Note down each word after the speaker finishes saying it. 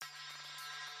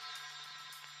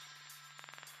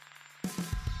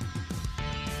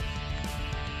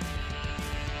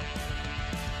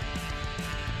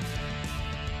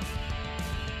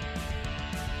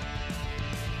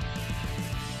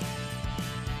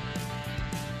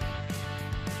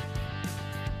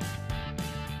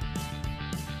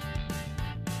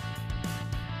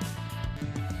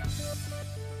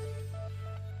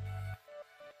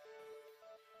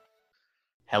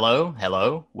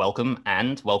Hello, welcome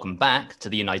back to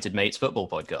the United Mates Football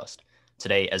Podcast.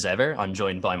 Today, as ever, I'm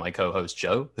joined by my co-host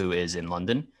Joe, who is in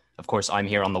London. Of course, I'm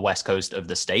here on the west coast of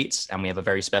the States, and we have a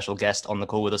very special guest on the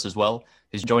call with us as well,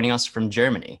 who's joining us from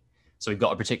Germany. So we've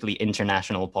got a particularly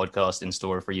international podcast in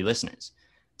store for you listeners.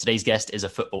 Today's guest is a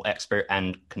football expert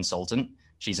and consultant.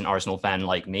 She's an Arsenal fan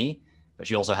like me, but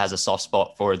she also has a soft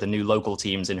spot for the new local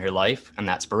teams in her life, and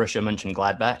that's Borussia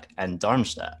Mönchengladbach and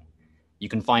Darmstadt. You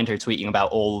can find her tweeting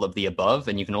about all of the above,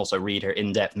 and you can also read her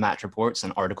in-depth match reports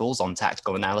and articles on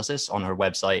tactical analysis on her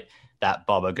website, That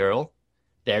Baba Girl.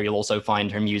 There you'll also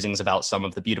find her musings about some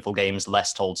of the beautiful game's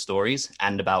less told stories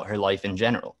and about her life in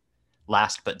general.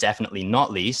 Last but definitely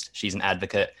not least, she's an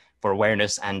advocate for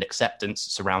awareness and acceptance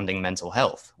surrounding mental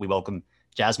health. We welcome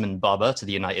Jasmine Baba to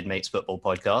the United Mates Football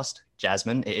Podcast.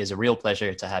 Jasmine, it is a real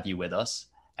pleasure to have you with us.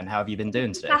 And how have you been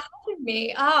doing today? Thanks for having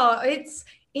me.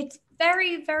 It's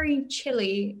very, very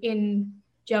chilly in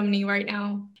Germany right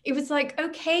now. It was like,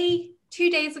 okay, 2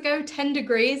 days ago, 10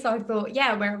 degrees. I thought,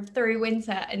 yeah, we're through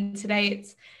winter. And today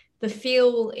the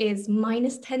feel is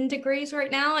minus 10 degrees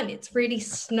right now. And it's really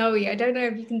snowy. I don't know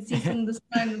if you can see some of the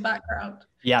snow in the background.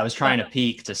 Yeah, I was trying to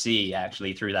peek to see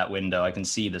actually through that window. I can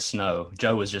see the snow.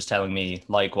 Joe was just telling me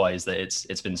likewise that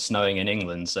it's been snowing in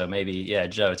England. So maybe, yeah,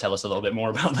 Joe, tell us a little bit more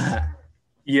about that.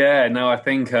 Yeah, no, I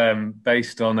think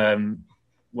based on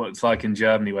what it's like in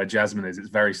Germany, where Jasmine is, it's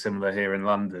very similar here in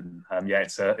London.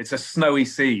 It's a snowy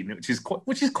scene,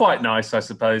 which is quite nice, I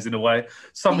suppose, in a way.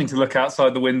 Something to look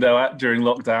outside the window at during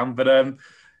lockdown. But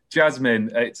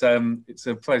Jasmine, it's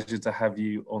a pleasure to have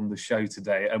you on the show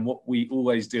today. And what we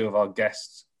always do with our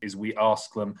guests is we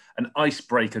ask them an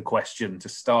icebreaker question to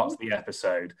start the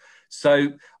episode.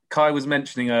 So Kai was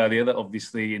mentioning earlier that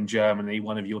obviously in Germany,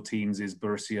 one of your teams is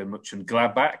Borussia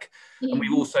Mönchengladbach. And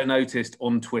we've also noticed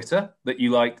on Twitter that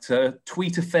you like to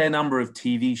tweet a fair number of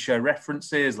TV show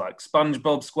references like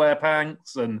SpongeBob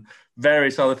SquarePants and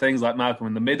various other things like Malcolm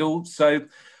in the Middle. So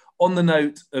on the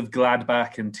note of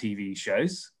Gladbach and TV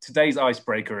shows, today's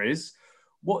icebreaker is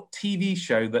what TV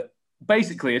show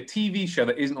basically a TV show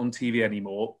that isn't on TV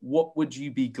anymore, what would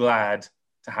you be glad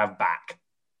to have back?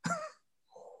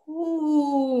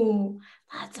 Ooh,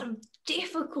 that's a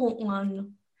difficult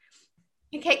one.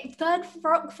 Okay, Third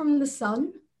Rock from the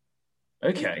Sun.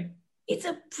 Okay. It's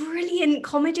a brilliant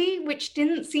comedy, which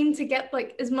didn't seem to get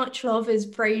like as much love as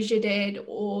Frasier did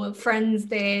or Friends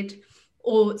did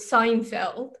or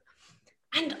Seinfeld.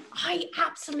 And I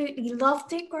absolutely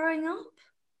loved it growing up.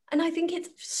 And I think it's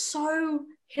so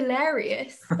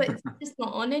hilarious, but it's just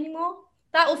not on anymore.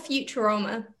 That or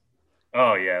Futurama.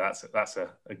 Oh yeah, that's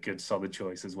a good solid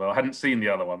choice as well. I hadn't seen the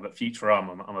other one, but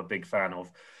Futurama I'm a big fan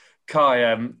of.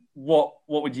 Kai, what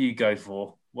would you go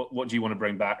for? What do you want to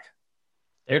bring back?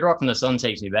 Third Rock from the Sun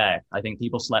takes me back. I think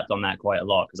people slept on that quite a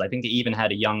lot because I think it even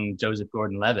had a young Joseph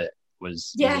Gordon-Levitt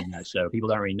was in that show. People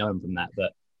don't really know him from that,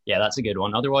 but yeah, that's a good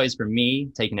one. Otherwise, for me,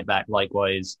 taking it back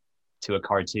likewise to a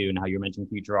cartoon, how you mentioned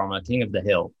Futurama, King of the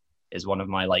Hill is one of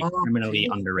my criminally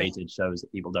underrated shows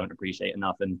that people don't appreciate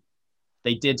enough. And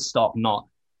they did stop not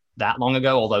that long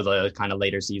ago, although the kind of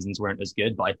later seasons weren't as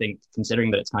good. But I think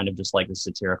considering that it's kind of just like a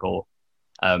satirical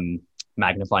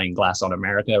magnifying glass on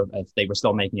America, if they were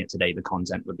still making it today, the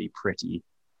content would be pretty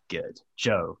good.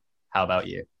 Joe, how about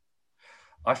you?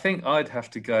 I think I'd have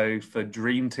to go for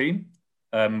Dream Team.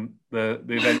 The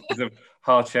adventures of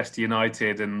Harchester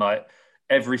United, and like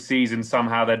every season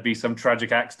somehow there'd be some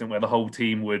tragic accident where the whole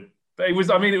team would. It was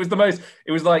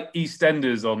like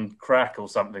EastEnders on crack or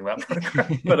something, that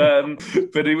program.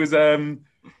 but it was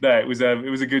it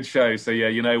was a good show. So yeah,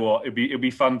 you know what, it'd be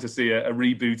fun to see a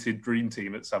rebooted Dream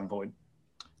Team at some point.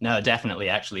 No, definitely.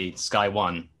 Actually, Sky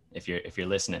One, if you're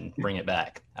listening, bring it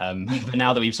back. But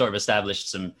now that we've sort of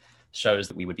established some shows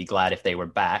that we would be glad if they were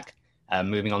back,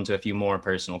 moving on to a few more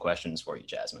personal questions for you,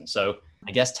 Jasmine. So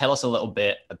I guess tell us a little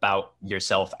bit about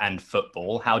yourself and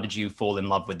football. How did you fall in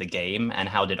love with the game, and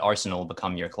how did Arsenal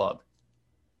become your club?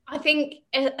 I think,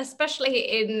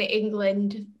 especially in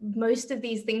England, most of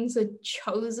these things are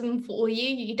chosen for you.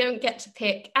 You don't get to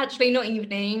pick, actually not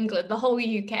even in England, the whole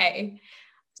UK.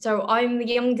 So I'm the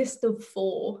youngest of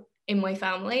 4 in my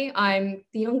family. I'm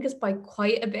the youngest by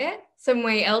quite a bit. So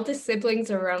my eldest siblings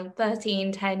are around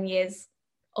 10 years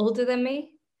older than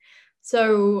me.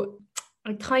 So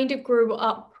I kind of grew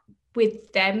up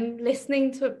with them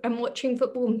listening to and watching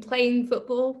football and playing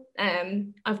football.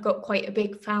 I've got quite a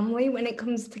big family when it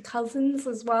comes to cousins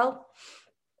as well.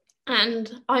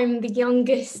 And I'm the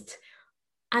youngest,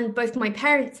 and both my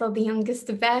parents are the youngest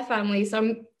of their family. So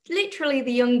I'm literally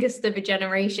the youngest of a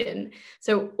generation.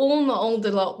 So all the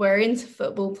older lot were into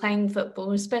football, playing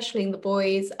football, especially the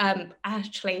boys.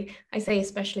 Actually, I say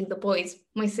especially the boys.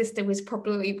 My sister was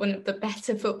probably one of the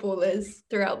better footballers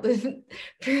throughout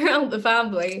the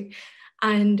family.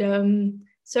 And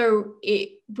so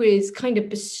it was kind of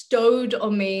bestowed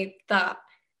on me that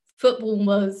football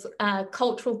was a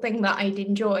cultural thing that I'd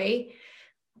enjoy.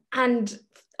 And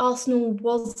Arsenal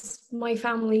was my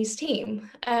family's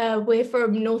team. We're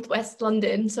from Northwest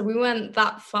London, so we weren't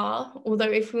that far.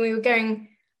 Although if we were going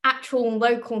actual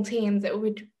local teams, it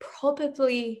would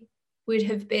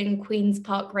have been Queen's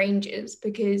Park Rangers,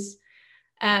 because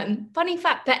funny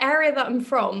fact, the area that I'm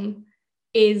from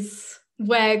is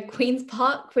where Queen's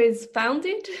Park was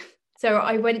founded. So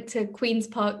I went to Queen's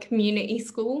Park Community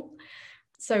School.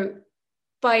 So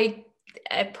by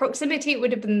proximity, it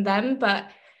would have been them, but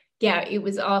yeah, it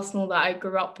was Arsenal that I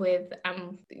grew up with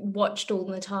and watched all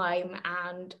the time.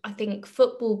 And I think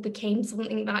football became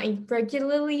something that I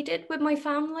regularly did with my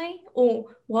family, or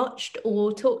watched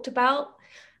or talked about.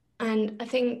 And I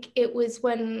think it was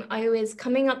when I was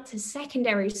coming up to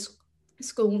secondary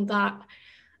school that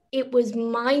it was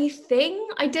my thing.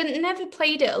 I never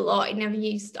played it a lot.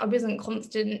 I wasn't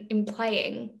constant in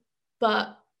playing,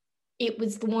 but it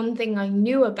was the one thing I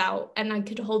knew about and I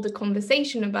could hold a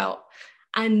conversation about.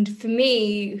 And for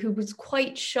me, who was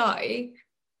quite shy,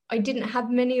 I didn't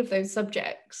have many of those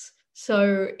subjects.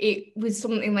 So it was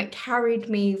something that carried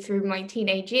me through my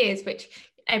teenage years, which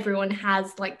everyone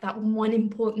has like that one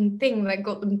important thing that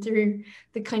got them through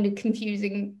the kind of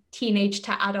confusing teenage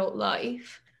to adult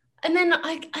life. And then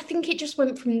I think it just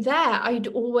went from there. I'd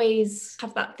always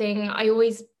have that thing. I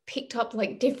always picked up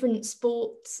like different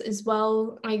sports as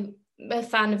well. I'm a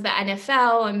fan of the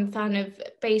NFL. I'm a fan of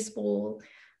baseball.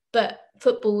 But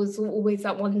football was always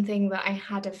that one thing that I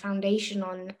had a foundation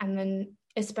on. And then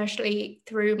especially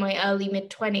through my early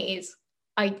mid-20s,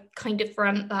 I kind of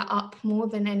ramped that up more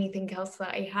than anything else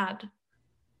that I had.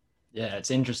 Yeah, it's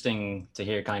interesting to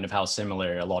hear kind of how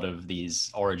similar a lot of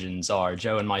these origins are.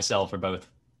 Joe and myself are both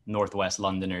Northwest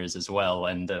Londoners as well.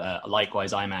 And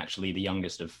likewise, I'm actually the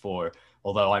youngest of four,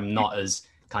 although I'm not as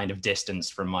kind of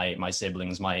distanced from my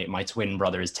siblings. My twin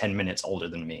brother is 10 minutes older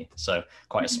than me, so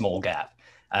quite a small gap.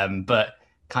 But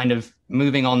kind of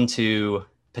moving on to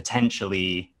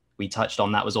potentially, we touched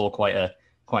on that was all quite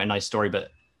a nice story,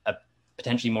 but a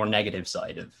potentially more negative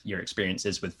side of your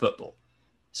experiences with football.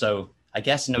 So I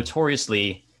guess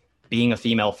notoriously being a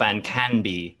female fan can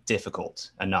be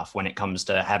difficult enough when it comes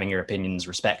to having your opinions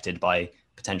respected by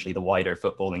potentially the wider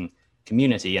footballing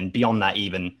community. And beyond that,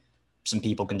 even some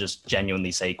people can just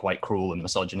genuinely say quite cruel and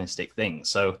misogynistic things.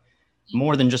 So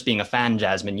more than just being a fan,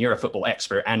 Jasmine, you're a football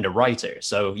expert and a writer.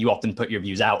 So you often put your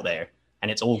views out there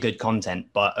and it's all good content,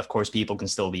 but of course people can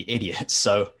still be idiots.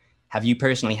 So have you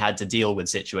personally had to deal with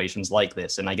situations like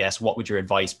this? And I guess what would your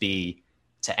advice be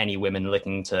to any women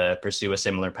looking to pursue a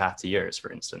similar path to yours,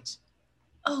 for instance?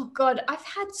 Oh God, I've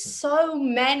had so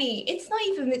many. It's not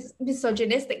even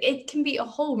misogynistic. It can be a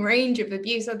whole range of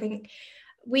abuse. I think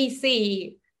we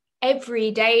see every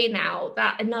day now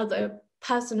that another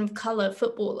person of color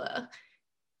footballer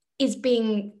is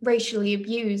being racially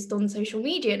abused on social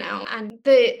media now. And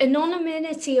the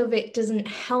anonymity of it doesn't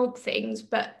help things.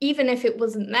 But even if it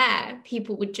wasn't there,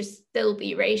 people would just still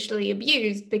be racially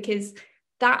abused, because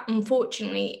that,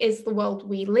 unfortunately, is the world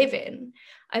we live in.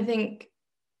 I think,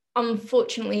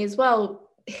 unfortunately, as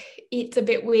well, it's a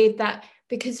bit weird that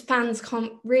because fans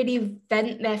can't really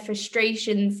vent their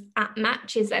frustrations at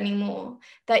matches anymore,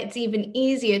 that it's even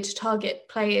easier to target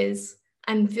players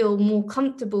and feel more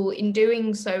comfortable in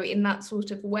doing so in that sort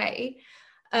of way.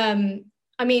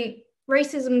 I mean,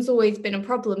 racism's always been a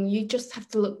problem. You just have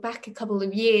to look back a couple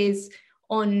of years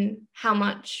on how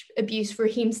much abuse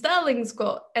Raheem Sterling's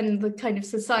got and the kind of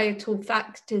societal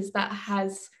factors that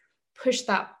has pushed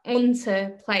that onto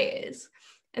players.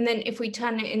 And then if we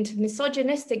turn it into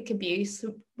misogynistic abuse,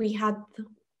 we had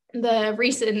the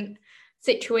recent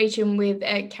situation with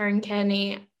Karen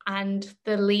Kearney and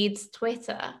the Leeds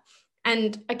Twitter.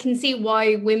 And I can see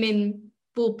why women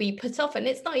will be put off. And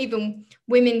it's not even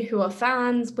women who are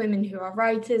fans, women who are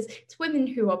writers, it's women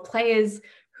who are players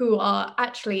who are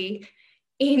actually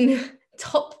in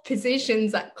top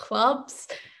positions at clubs.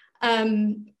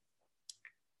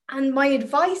 And my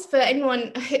advice for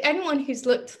anyone who's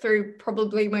looked through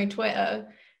probably my Twitter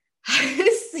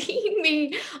has seen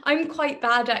me, I'm quite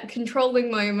bad at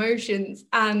controlling my emotions,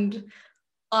 and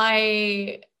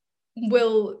I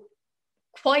will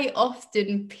quite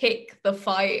often pick the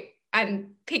fight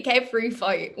and pick every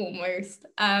fight almost,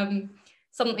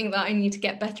 something that I need to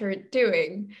get better at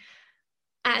doing.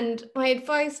 And my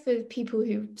advice for people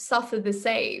who suffer the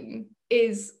same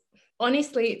is,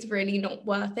 honestly, it's really not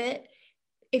worth it.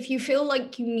 If you feel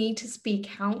like you need to speak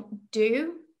out,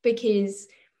 do, because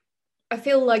I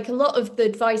feel like a lot of the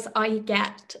advice I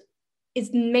get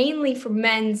is mainly from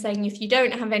men saying, if you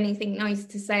don't have anything nice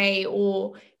to say,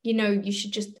 or, you know, you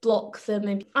should just block them.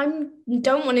 And I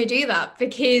don't want to do that,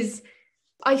 because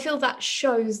I feel that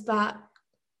shows that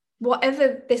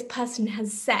whatever this person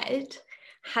has said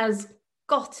has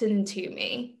gotten to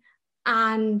me.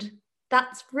 And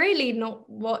that's really not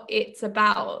what it's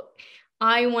about.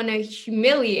 I want to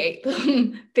humiliate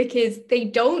them because they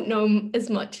don't know as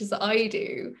much as I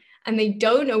do. And they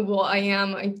don't know what I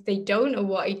am. They don't know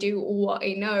what I do or what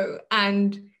I know.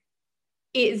 And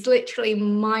it's literally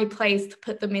my place to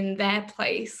put them in their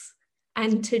place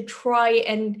and to try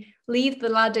and leave the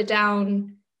ladder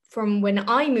down from when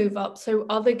I move up, so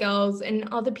other girls and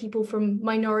other people from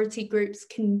minority groups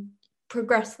can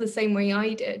progress the same way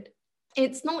I did.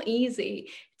 It's not easy.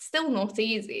 It's still not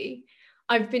easy.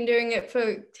 I've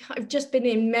just been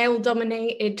in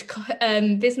male-dominated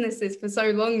businesses for so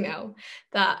long now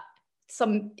that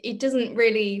it doesn't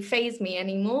really faze me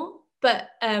anymore. But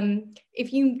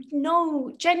if you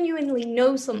genuinely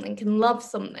know something and love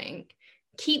something,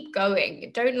 keep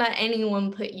going. Don't let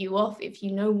anyone put you off if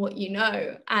you know what you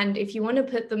know. And if you want to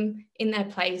put them in their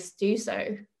place, do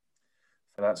so.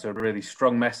 So that's a really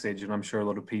strong message, and I'm sure a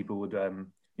lot of people would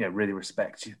really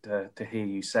respect you to hear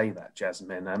you say that,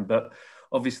 Jasmine. But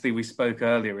obviously we spoke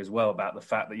earlier as well about the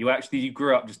fact that you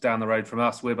grew up just down the road from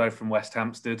us. We're both from West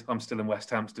Hampstead. I'm still in West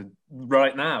Hampstead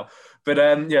right now. But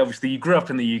obviously you grew up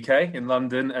in the UK, in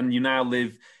London, and you now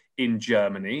live in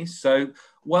Germany. So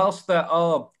whilst there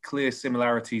are clear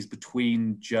similarities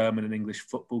between German and English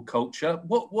football culture,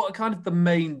 what are kind of the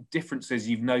main differences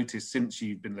you've noticed since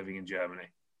you've been living in Germany?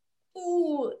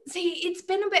 Oh, see, it's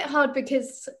been a bit hard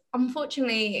because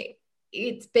unfortunately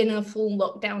it's been a full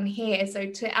lockdown here. So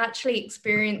to actually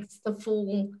experience the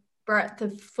full breadth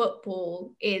of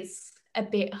football is a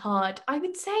bit hard. I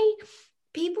would say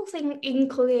people think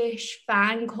English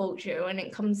fan culture when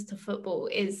it comes to football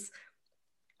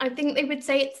I think they would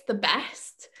say it's the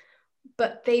best,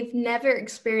 but they've never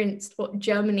experienced what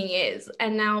Germany is.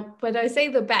 And now when I say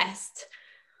the best,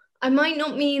 I might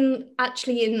not mean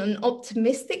actually in an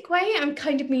optimistic way. I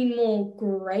kind of mean more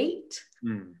great.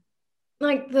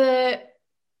 Like the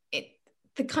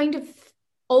kind of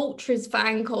ultras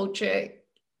fan culture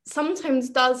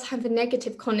sometimes does have a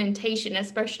negative connotation,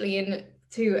 especially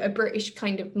to a British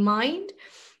kind of mind.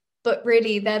 But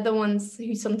really, they're the ones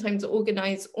who sometimes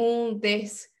organise all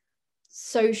this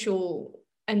social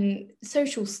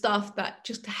stuff that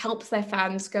just helps their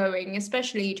fans going,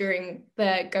 especially during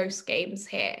the ghost games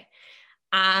here.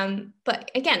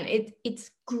 But again, it's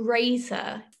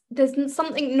greater. There's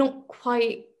something not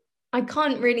quite, I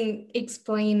can't really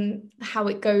explain how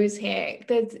it goes here.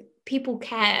 There's people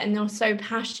care and they're so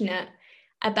passionate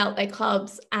about their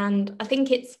clubs. And I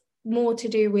think it's more to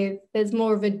do with there's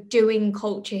more of a doing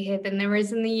culture here than there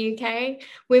is in the UK.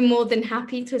 We're more than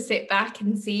happy to sit back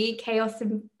and see chaos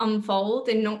unfold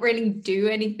and not really do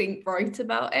anything right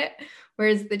about it.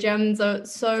 Whereas the Germans are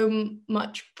so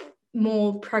much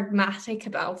more pragmatic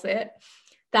about it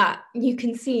that you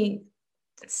can see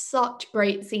such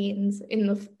great scenes in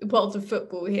the world of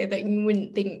football here that you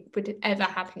wouldn't think would ever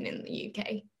happen in the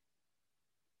UK.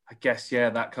 I guess,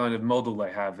 that kind of model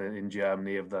they have in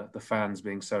Germany of the fans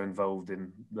being so involved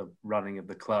in the running of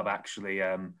the club actually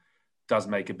does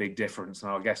make a big difference.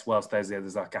 And I guess whilst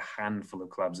there's like a handful of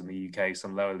clubs in the UK,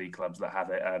 some lower league clubs that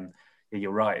have it,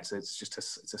 you're right. It's just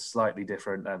a slightly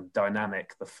different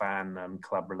dynamic, the fan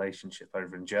club relationship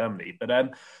over in Germany. But I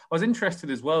was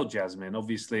interested as well, Jasmine.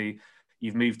 Obviously,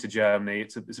 you've moved to Germany.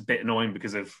 It's a bit annoying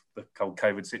because of the whole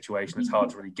COVID situation. It's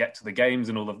hard to really get to the games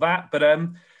and all of that. But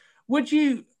would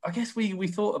you, I guess we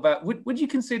thought about, would you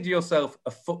consider yourself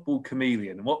a football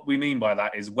chameleon? And what we mean by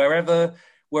that is wherever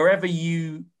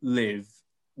you live,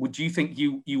 would you think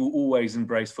you will always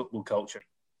embrace football culture?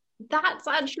 That's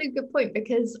actually a good point,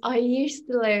 because I used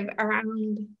to live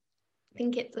around, I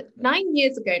think it's 9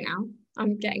 years ago now.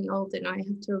 I'm getting old and I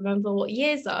have to remember what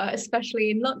years are,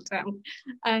 especially in lockdown.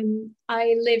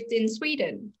 I lived in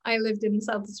Sweden. I lived in the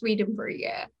south of Sweden for a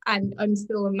year, and I'm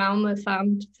still a Malmö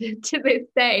fan to this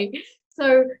day.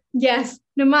 So yes,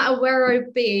 no matter where I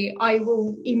be, I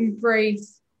will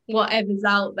embrace whatever's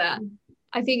out there.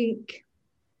 I think,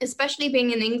 especially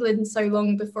being in England so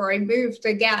long before I moved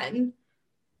again,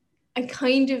 I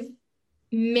kind of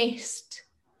missed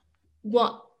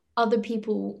what other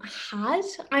people had.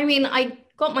 I mean, I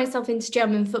got myself into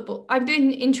German football. I've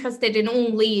been interested in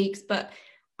all leagues, but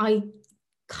I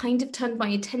kind of turned my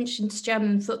attention to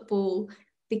German football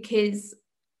because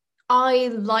I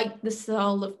liked the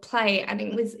style of play and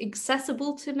it was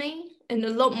accessible to me, and a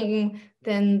lot more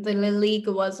than the La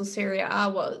Liga was or Serie A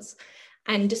was.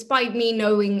 And despite me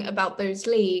knowing about those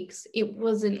leagues, it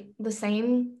wasn't the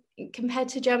same compared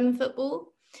to German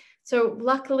football. So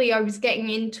luckily I was getting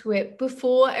into it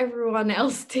before everyone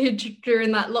else did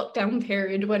during that lockdown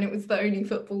period when it was the only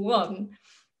football on.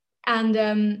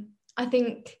 And I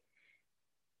think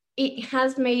it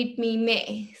has made me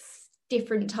miss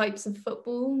different types of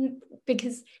football,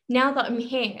 because now that I'm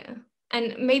here,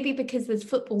 and maybe because there's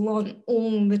football on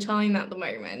all the time at the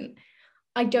moment,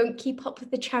 I don't keep up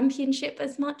with the championship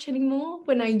as much anymore.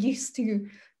 When I used to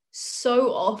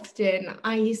so often,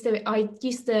 I used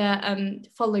to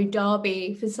follow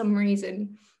Derby for some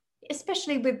reason,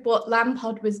 especially with what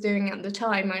Lampard was doing at the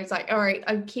time. I was like, all right,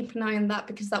 I'll keep an eye on that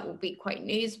because that will be quite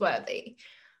newsworthy.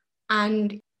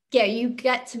 And yeah, you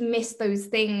get to miss those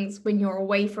things when you're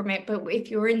away from it. But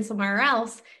if you're in somewhere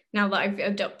else, now that I've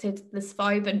adopted the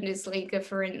Spy Bundesliga,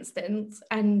 for instance,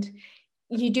 and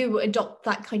you do adopt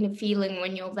that kind of feeling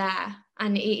when you're there.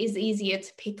 And it is easier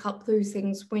to pick up those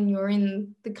things when you're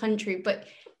in the country. But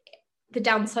the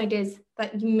downside is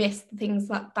that you miss the things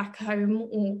that back home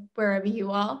or wherever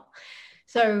you are.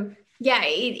 So yeah,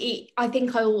 I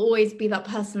think I will always be that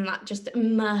person that just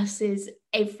immerses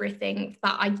everything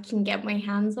that I can get my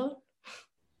hands on.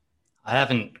 I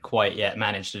haven't quite yet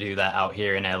managed to do that out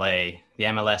here in LA. The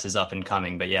MLS is up and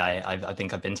coming, but yeah, I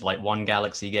think I've been to like one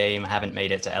Galaxy game. I haven't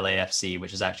made it to LAFC,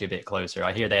 which is actually a bit closer.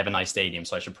 I hear they have a nice stadium,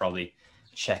 so I should probably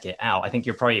check it out. I think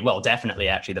you're probably, well, definitely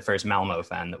actually the first Malmo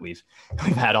fan that we've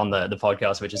had on the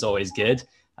podcast, which is always good.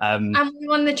 And we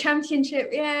won the championship,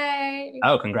 yay!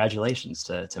 Oh, congratulations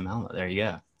to Malmo. There you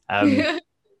go.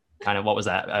 Kind of, what was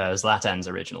that? Zlatan's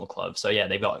original club. So yeah,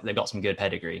 they've got some good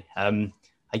pedigree.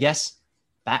 I guess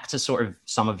back to sort of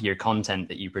some of your content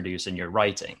that you produce in your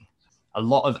writing. A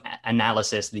lot of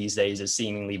analysis these days is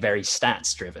seemingly very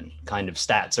stats driven. Kind of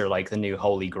stats are like the new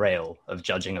holy grail of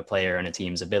judging a player and a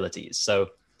team's abilities.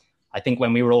 So I think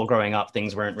when we were all growing up,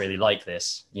 things weren't really like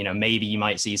this. You know, maybe you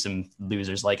might see some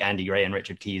losers like Andy Gray and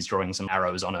Richard Keys drawing some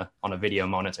arrows on a video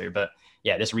monitor. But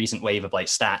yeah, this recent wave of like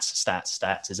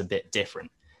stats is a bit different.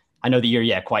 I know that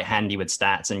you're quite handy with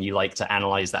stats and you like to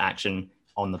analyze the action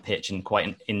on the pitch in quite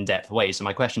an in-depth way. So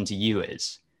my question to you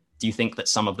is, do you think that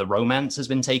some of the romance has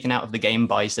been taken out of the game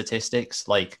by statistics?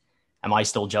 Like, am I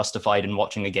still justified in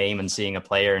watching a game and seeing a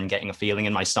player and getting a feeling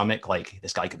in my stomach like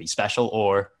this guy could be special?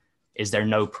 Or is there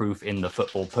no proof in the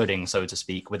football pudding, so to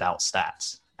speak, without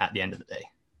stats at the end of the day?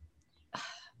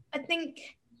 I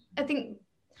think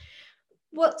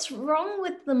what's wrong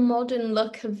with the modern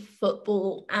look of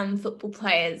football and football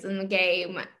players in the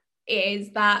game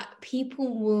is that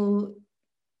people will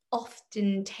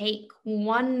often take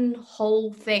one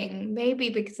whole thing, maybe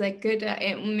because they're good at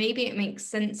it, maybe it makes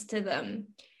sense to them,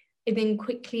 and then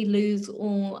quickly lose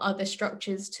all other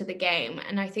structures to the game.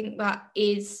 And I think that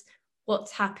is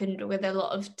what's happened with a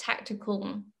lot of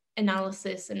tactical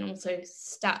analysis and also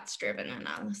stats-driven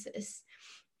analysis.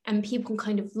 And people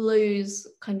kind of lose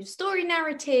kind of story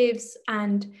narratives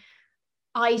and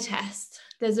eye test.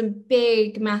 There's a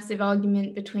big, massive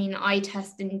argument between eye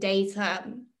test and data.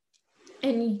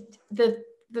 And the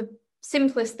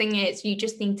simplest thing is you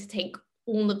just need to take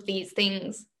all of these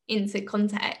things into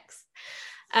context.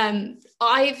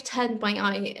 I've turned my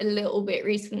eye a little bit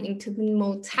recently to the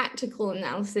more tactical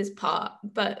analysis part,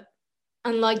 but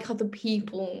unlike other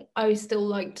people, I still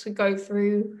like to go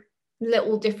through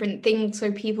little different things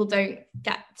so people don't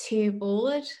get too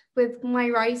bored with my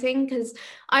writing, because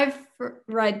I've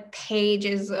read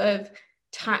pages of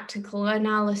tactical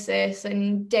analysis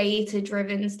and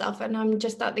data-driven stuff, and I'm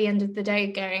just at the end of the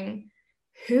day going,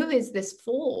 who is this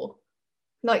for?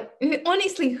 Like,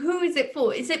 honestly, who is it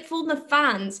for? Is it for the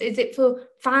fans? Is it for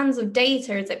fans of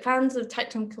data? Is it fans of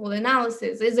technical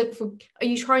analysis? Are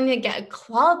you trying to get a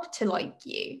club to like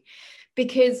you?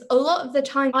 Because a lot of the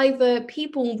time, either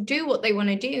people do what they want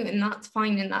to do and that's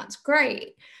fine and that's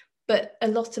great, but a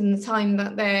lot of the time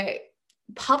that they're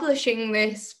publishing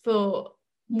this for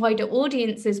wider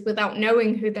audiences without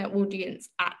knowing who their audience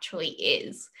actually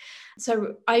is.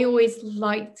 So I always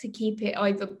like to keep it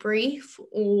either brief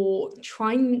or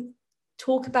try and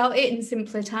talk about it in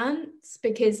simpler terms,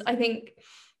 because I think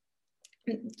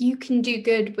you can do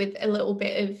good with a little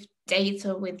bit of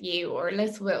data with you or a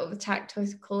little bit of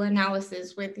tactical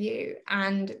analysis with you,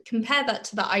 and compare that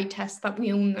to the eye test that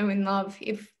we all know and love.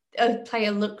 If a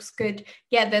player looks good,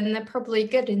 then they're probably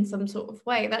good in some sort of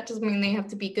way. That doesn't mean they have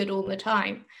to be good all the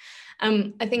time.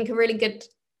 I think a really good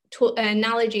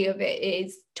analogy of it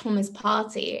is Thomas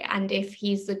Partey, and if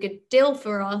he's a good deal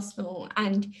for Arsenal,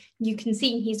 and you can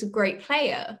see he's a great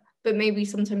player, but maybe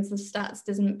sometimes the stats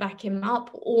doesn't back him up,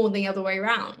 or the other way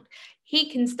around, he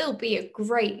can still be a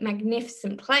great,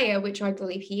 magnificent player, which I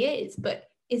believe he is, but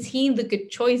is he the good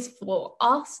choice for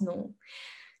Arsenal?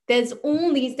 There's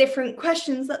all these different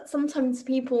questions that sometimes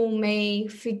people may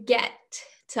forget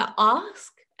to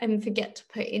ask and forget to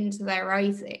put into their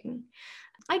writing.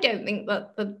 I don't think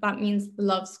that means the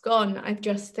love's gone. I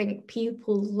just think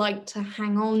people like to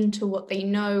hang on to what they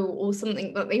know or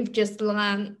something that they've just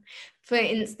learned. For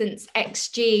instance,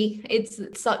 XG, it's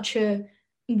such a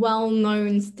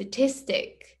well-known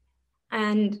statistic,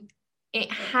 and it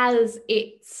has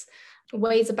its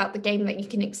ways about the game that you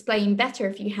can explain better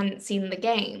if you hadn't seen the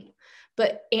game,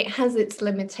 but it has its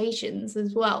limitations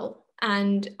as well.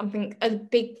 And I think a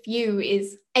big view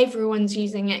is everyone's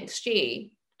using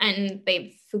XG and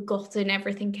they've forgotten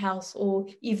everything else, or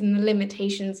even the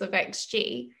limitations of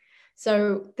XG.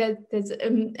 So there's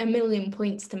a million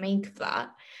points to make of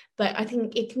that, but I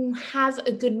think it has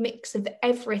a good mix of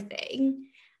everything.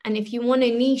 And if you want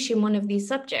to niche in one of these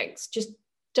subjects, just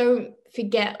don't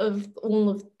forget of all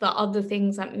of the other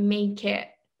things that make it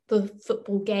the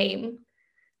football game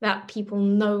that people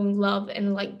know, love,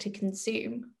 and like to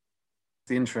consume.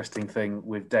 The interesting thing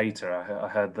with data, I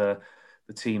heard the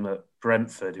team at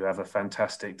Brentford, who have a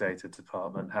fantastic data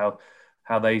department,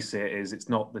 how they see it is it's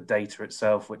not the data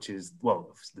itself, which is,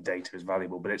 well, the data is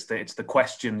valuable, but it's the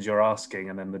questions you're asking,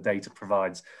 and then the data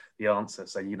provides the answer.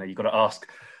 So, you've got to ask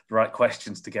the right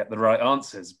questions to get the right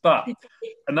answers. But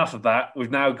enough of that. We've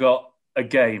now got a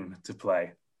game to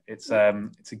play. It's a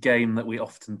game that we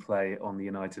often play on the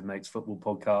United Mates Football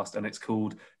Podcast, and it's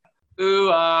called Ooh,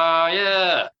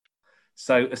 yeah.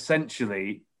 So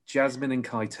essentially, Jasmine and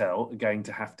Keitel are going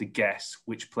to have to guess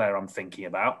which player I'm thinking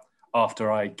about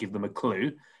after I give them a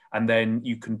clue. And then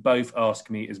you can both ask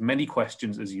me as many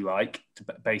questions as you like to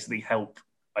basically help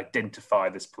identify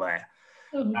this player.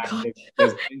 Oh, God.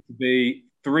 There's going to be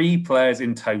 3 players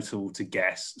in total to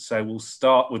guess. So we'll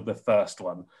start with the first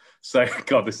one. So,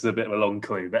 God, this is a bit of a long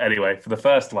clue. But anyway, for the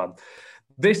first one,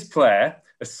 this player,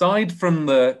 aside from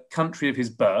the country of his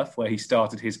birth, where he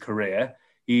started his career,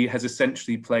 he has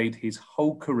essentially played his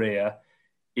whole career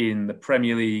in the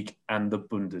Premier League and the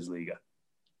Bundesliga.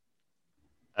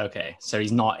 Okay, so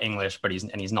he's not English, but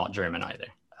he's not German either.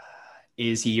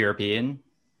 Is he European?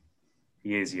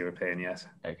 He is European, yes.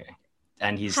 Okay,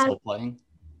 and he's still playing?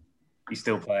 He's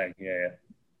still playing, yeah.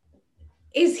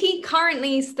 Is he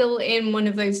currently still in one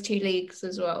of those 2 leagues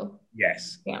as well?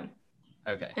 Yes. Yeah.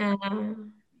 Okay.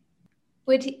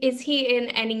 Is he in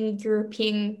any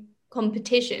European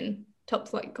competition, top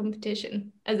flight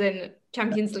competition, as in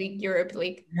Champions League, Europa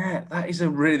League? Yeah, that is a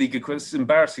really good question. It's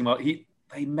embarrassing, Mark.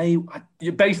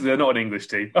 Basically, they're not an English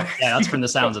team. Yeah, that's from the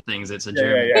sounds of things. It's a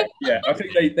German. Yeah. I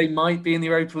think they might be in the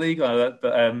Europa League,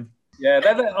 but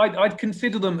I'd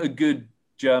consider them a good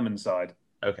German side.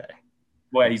 Okay.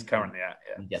 Where he's currently at,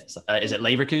 yeah. Yes. Is it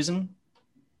Leverkusen?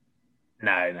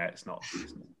 No, it's not.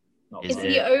 Is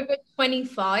he over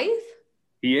 25?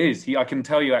 He is. I can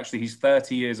tell you, actually, he's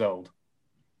 30 years old.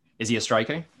 Is he a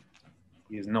striker?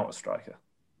 He is not a striker.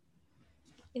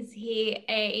 Is he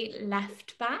a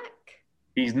left back?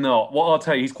 He's not. What I'll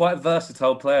tell you, he's quite a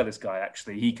versatile player, this guy,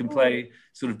 actually. He can play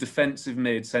sort of defensive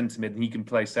mid, centre mid, and he can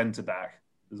play centre back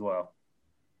as well.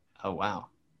 Oh, wow.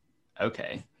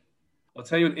 Okay. I'll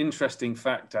tell you an interesting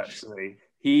fact, actually.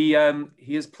 He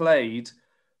has played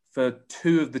for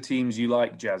 2 of the teams you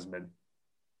like, Jasmine.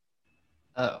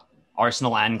 Oh,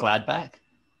 Arsenal and Gladbach?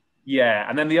 Yeah,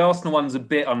 and then the Arsenal one's a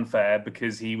bit unfair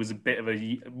because he was a bit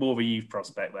of more of a youth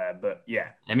prospect there, but yeah.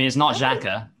 I mean, it's not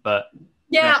Xhaka, but...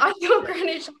 Yeah, I thought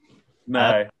Granit.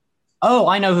 No.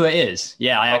 I know who it is.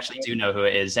 Yeah, I actually do know who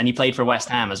it is. And he played for West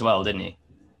Ham as well, didn't he?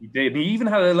 He did. He even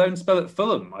had a loan spell at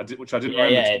Fulham, which I didn't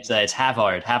remember. Yeah, it's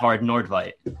Havard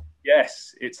Nordveit.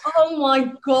 Yes, it's... Oh,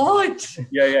 my God.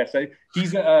 Yeah. So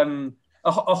he's at a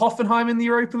Hoffenheim in the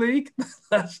Europa League.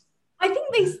 I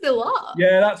think they still are.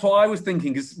 Yeah, that's what I was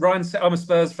thinking, because I'm a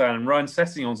Spurs fan, and Ryan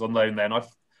Sessegnon's on loan there, and I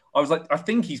was like, I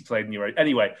think he's played in the Europa.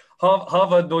 Anyway,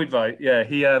 Havard Nordveit, yeah,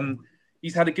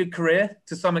 he's had a good career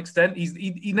to some extent.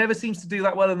 He never seems to do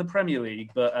that well in the Premier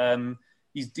League, but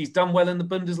he's done well in the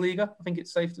Bundesliga. I think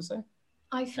it's safe to say.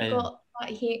 I forgot that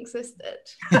he existed.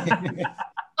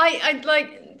 I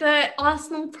like the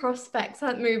Arsenal prospects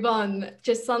that move on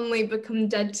just suddenly become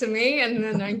dead to me, and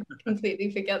then I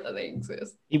completely forget that they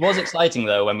exist. He was exciting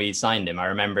though when we signed him. I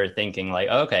remember thinking like,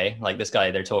 oh, okay, like this guy,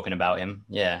 they're talking about him.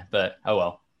 Yeah, but oh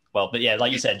well. Well, but yeah,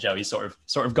 like you said, Joe, he's sort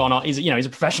of gone on. He's a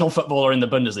professional footballer in the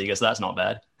Bundesliga, so that's not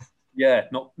bad. Yeah,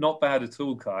 not bad at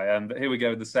all, Kai. But here we go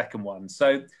with the second one.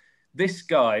 So this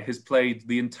guy has played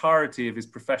the entirety of his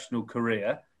professional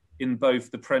career in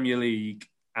both the Premier League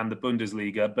and the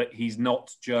Bundesliga, but he's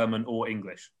not German or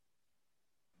English.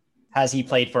 Has he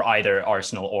played for either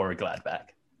Arsenal or Gladbach?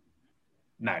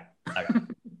 No. Okay.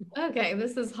 Okay,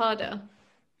 this is harder.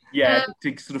 Yeah,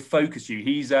 to sort of focus you,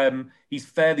 he's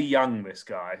fairly young, this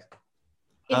guy.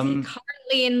 Is he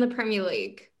currently in the Premier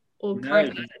League? Or No,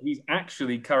 currently? he's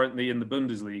actually currently in the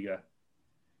Bundesliga.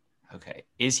 Okay.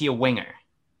 Is he a winger?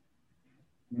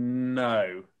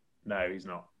 No, he's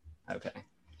not. Okay.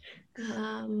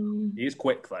 He is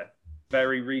quick, though.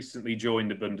 Very recently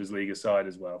joined the Bundesliga side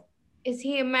as well. Is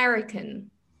he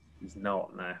American? He's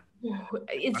not, no.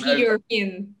 Is he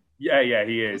European? Yeah,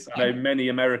 he is. I know many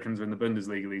Americans are in the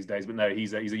Bundesliga these days, but no,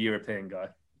 he's a European guy.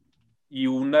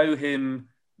 You will know him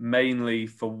mainly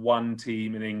for one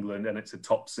team in England, and it's a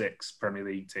top 6 Premier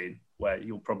League team, where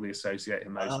you'll probably associate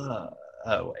him most.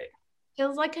 Oh, wait.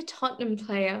 Feels like a Tottenham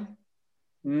player.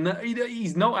 No,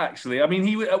 he's not actually. I mean,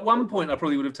 he at one point I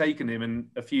probably would have taken him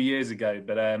a few years ago,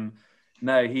 but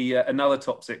no, he another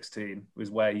top 6 team was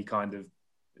where he kind of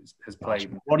has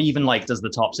played. What even does the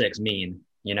top 6 mean?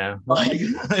 You know,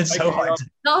 it's so hard.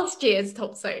 Last year's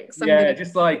top 6.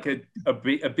 Just like a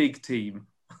big team.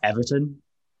 Everton?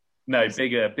 No,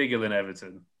 bigger than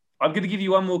Everton. I'm going to give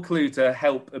you one more clue to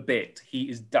help a bit. He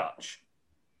is Dutch.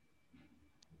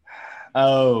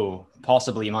 Oh,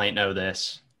 possibly you might know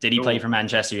this. Did he play for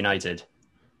Manchester United?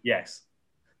 Yes.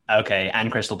 Okay,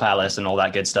 and Crystal Palace and all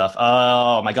that good stuff.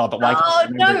 Oh my God! But why? Oh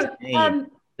no!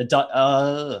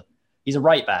 He's a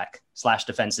right back /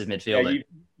 defensive midfielder. Yeah,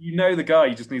 you know the guy.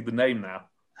 You just need the name now.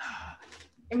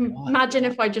 Imagine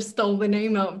if I just stole the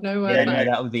name out of nowhere. Yeah, no,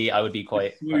 that would be. I would be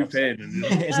quite. Swoop in.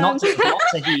 It's not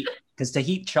Tahit, because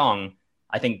Tahit Chong,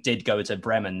 I think, did go to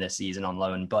Bremen this season on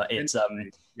loan, but it's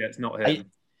Yeah, it's not him.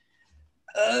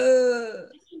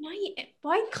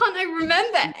 Why can't I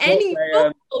remember any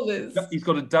footballers? He's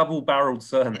got a double-barreled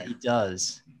surname. He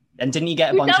does. And didn't he get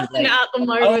a Who bunch of? doesn't at the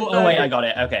moment? Oh, wait, I got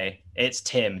it. Okay, it's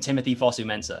Timothy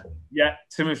Fosu-Mensah. Yeah,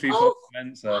 Timothy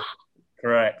Fosu-Mensah.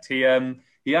 Correct.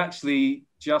 He actually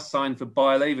just signed for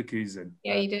Bayer Leverkusen.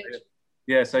 Yeah, he did.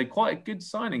 Yeah, so quite a good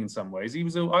signing in some ways.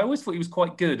 I always thought he was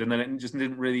quite good, and then it just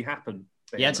didn't really happen.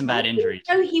 He had some bad injuries.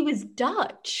 No, he was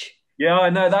Dutch. Yeah, I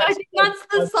know that. I think that's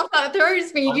the stuff that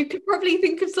throws me. You could probably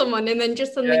think of someone and then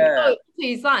just suddenly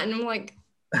please that, and I'm like.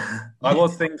 I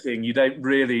was thinking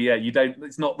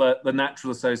it's not the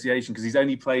natural association, because he's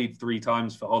only played 3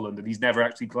 times for Holland, and he's never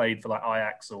actually played for like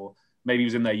Ajax, or maybe he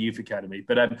was in their youth academy.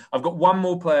 But I've got one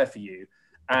more player for you,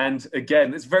 and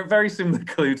again, it's very, very similar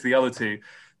clue to the other two.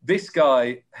 This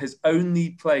guy has only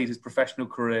played his professional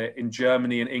career in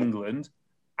Germany and England,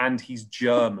 and he's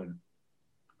German.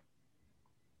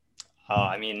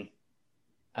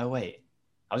 Oh wait,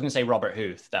 I was gonna say Robert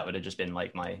Huth. That would have just been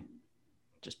like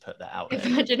just put that out there.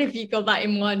 Imagine if you got that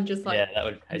in one, just like. Yeah, that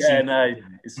would. No,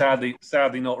 it's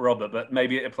sadly not Robert, but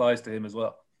maybe it applies to him as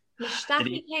well.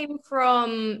 Mustafi came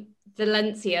from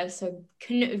Valencia, so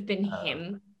couldn't have been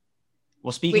him.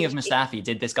 Well, speaking of Mustafi,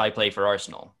 did this guy play for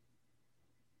Arsenal?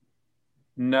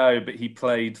 No, but he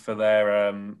played for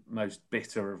their most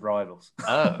bitter of rivals.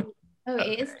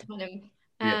 It is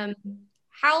Tottenham.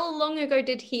 How long ago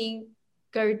did he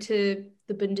go to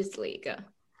the Bundesliga?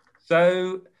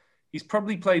 So he's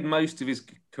probably played most of his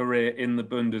career in the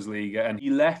Bundesliga, and he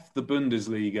left the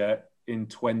Bundesliga in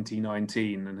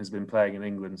 2019 and has been playing in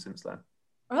England since then.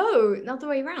 Oh, not the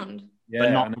way around.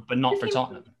 Yeah, but not for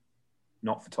Tottenham.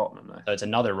 Not for Tottenham, no. So it's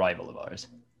another rival of ours.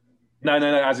 No.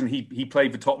 As in he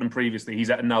played for Tottenham previously. He's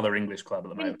at another English club at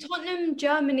the moment. Tottenham,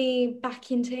 Germany,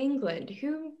 back into England.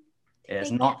 Who?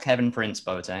 It's not Kevin Prince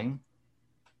Boateng.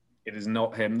 It is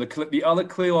not him. The other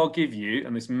clue I'll give you,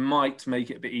 and this might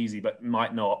make it a bit easy, but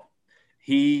might not.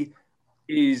 He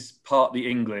is partly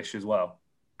English as well.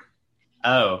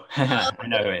 Oh, I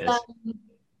know who it is.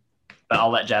 But I'll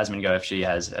let Jasmine go if she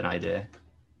has an idea.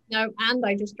 No, and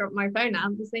I just dropped my phone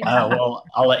at the same time. Oh, well,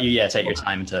 I'll let you take your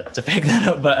time to pick that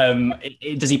up. But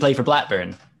does he play for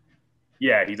Blackburn?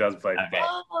 Yeah, he does play for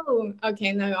Blackburn. Oh,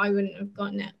 okay. No, I wouldn't have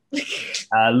gotten it.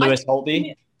 Lewis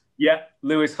Holtby? Yeah,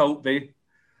 Lewis Holtby.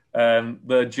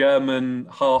 The German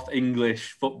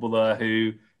half-English footballer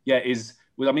who, he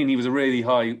was a really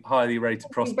highly rated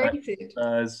prospect.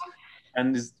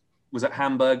 And was at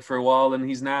Hamburg for a while, and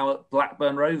he's now at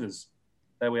Blackburn Rovers.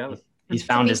 There we have it. He's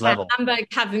found his level. Hamburg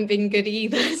haven't been good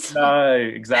either. So. No,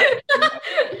 exactly.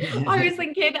 I was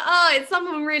thinking, it's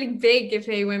someone really big if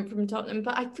they went from Tottenham,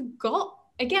 but I forgot.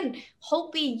 Again,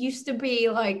 Holtby used to be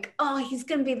like, he's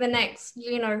going to be the next,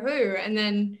 who. And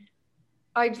then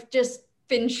I just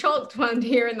been shocked when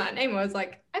hearing that name. I was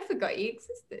like, I forgot he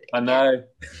existed. I know.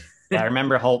 Yeah, I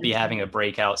remember Holtby having a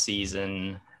breakout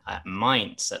season at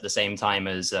Mainz at the same time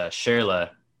as Schürrle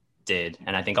did.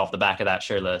 And I think off the back of that,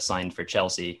 Schürrle signed for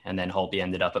Chelsea, and then Holtby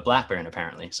ended up at Blackburn,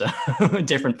 apparently. So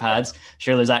different paths.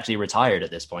 Schürrle's actually retired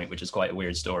at this point, which is quite a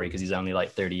weird story because he's only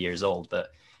like 30 years old.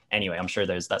 But anyway, I'm sure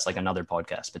that's like another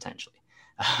podcast potentially.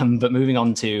 But moving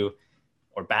on to,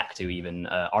 or back to even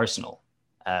Arsenal.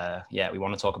 We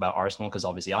want to talk about Arsenal because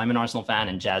obviously I'm an Arsenal fan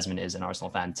and Jasmine is an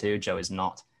Arsenal fan too. Joe is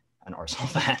not an Arsenal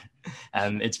fan.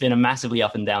 It's been a massively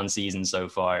up and down season so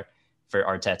far for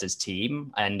Arteta's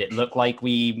team, and it looked like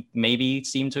we maybe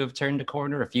seemed to have turned a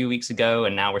corner a few weeks ago,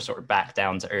 and now we're sort of back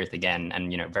down to earth again,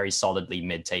 and very solidly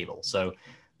mid-table. So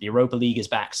the Europa League is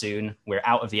back soon. We're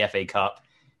out of the FA Cup,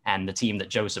 and the team that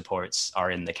Joe supports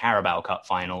are in the Carabao Cup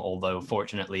final, although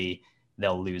fortunately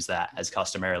they'll lose that, as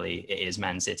customarily it is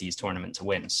Man City's tournament to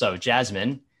win. So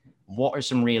Jasmine, what are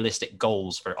some realistic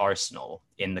goals for Arsenal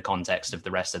in the context of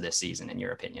the rest of this season, in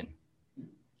your opinion?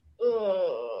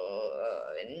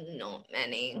 Not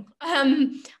many.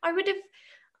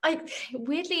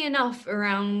 Weirdly enough,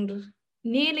 around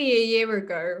nearly a year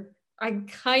ago, I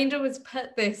kind of was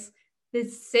put this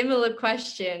similar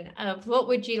question of what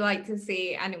would you like to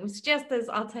see? And it was just as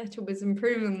Arteta was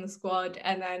improving the squad,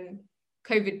 and then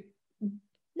COVID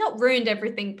not ruined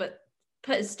everything, but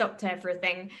put a stop to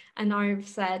everything. And I've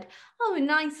said, a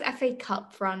nice FA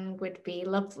Cup run would be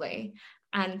lovely.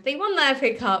 And they won the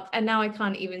FA Cup, and now I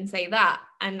can't even say that.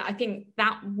 And I think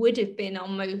that would have been our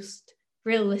most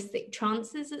realistic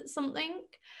chances at something.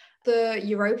 The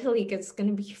Europa League is going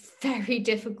to be very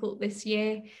difficult this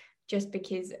year, just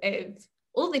because of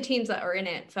all the teams that are in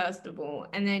it, first of all.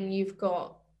 And then you've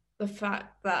got the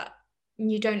fact that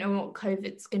you don't know what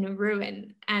COVID's going to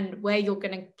ruin and where you're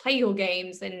going to play your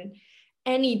games and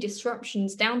any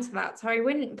disruptions down to that. So I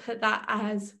wouldn't put that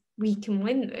as we can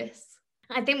win this.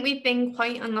 I think we've been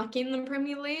quite unlucky in the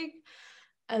Premier League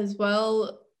as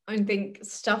well. I think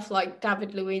stuff like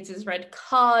David Luiz's red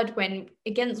card when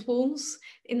against Wolves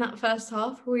in that first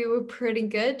half, we were pretty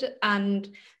good. And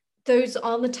those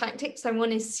are the tactics I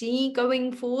want to see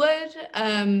going forward.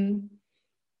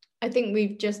 I think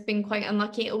we've just been quite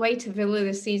unlucky. Away to Villa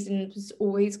this season was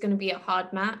always going to be a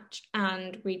hard match,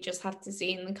 and we just have to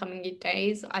see in the coming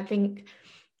days. I think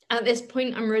at this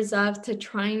point, I'm reserved to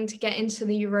trying to get into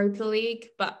the Europa League,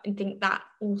 but I think that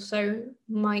also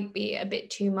might be a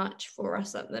bit too much for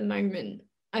us at the moment.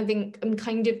 I think I'm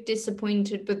kind of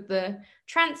disappointed with the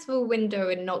transfer window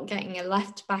and not getting a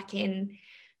left back in,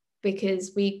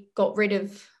 because we got rid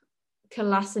of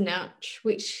Kolasinac,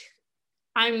 which,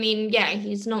 I mean, yeah,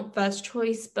 he's not first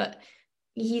choice, but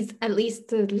he's at least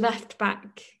the left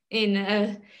back in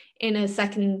a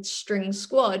second string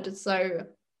squad. So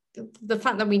the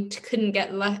fact that we couldn't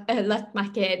get a left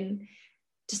back in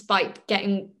despite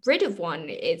getting rid of one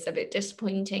is a bit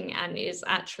disappointing, and is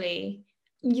actually,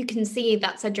 you can see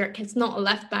that Cedric is not a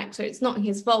left back, so it's not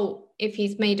his fault if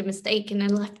he's made a mistake in a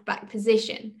left back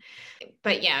position.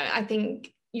 But yeah, I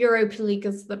think Europa League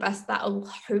is the best that I'll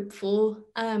hope for.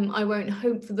 I won't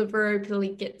hope for the Europa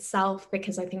League itself,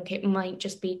 because I think it might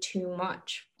just be too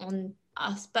much on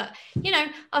us. But,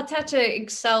 Arteta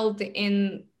excelled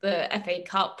in the FA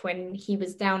Cup when he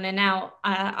was down and out.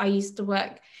 I used to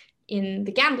work in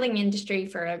the gambling industry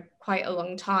for quite a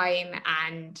long time,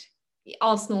 and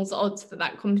Arsenal's odds for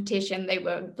that competition, they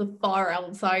were the far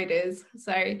outsiders.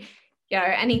 So,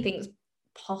 anything's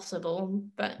possible,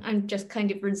 but I'm just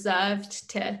kind of reserved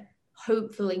to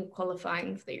hopefully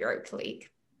qualifying for the Europa League.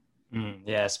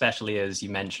 Yeah, especially as you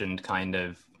mentioned, kind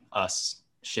of us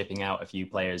shipping out a few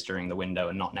players during the window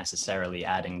and not necessarily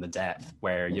adding the depth,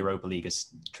 where Europa League has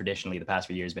traditionally the past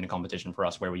few years been a competition for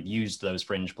us where we've used those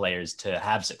fringe players to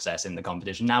have success in the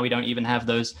competition. Now we don't even have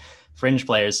those fringe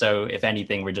players, so if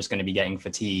anything, we're just going to be getting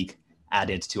fatigue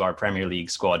added to our Premier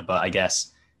League squad. But I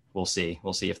guess we'll see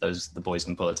if the boys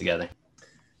can pull it together.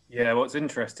 Yeah, what's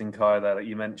interesting, Kai, there that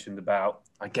you mentioned about,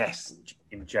 I guess,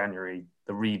 in January,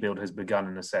 the rebuild has begun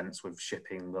in a sense with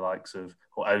shipping the likes of,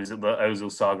 or Ozil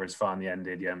saga has finally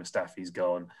ended. Yeah, Mustafi's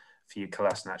gone, a few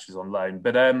Kolasinac is on loan.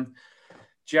 But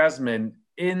Jasmine,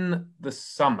 in the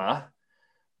summer,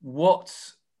 what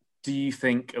do you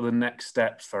think are the next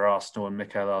steps for Arsenal and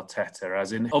Mikel Arteta?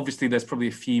 As in, obviously, there's probably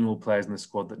a few more players in the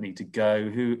squad that need to go.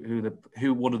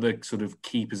 What are the sort of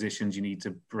key positions you need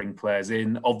to bring players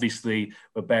in? Obviously,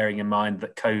 we're bearing in mind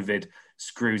that COVID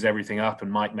screws everything up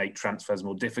and might make transfers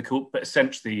more difficult. But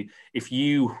essentially, if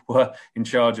you were in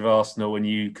charge of Arsenal and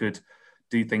you could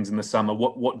do things in the summer,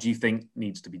 what do you think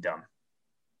needs to be done?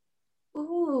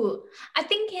 I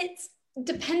think it's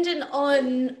dependent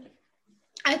on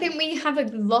I think we have a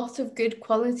lot of good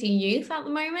quality youth at the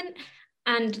moment,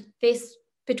 and this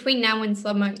between now and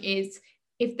summer is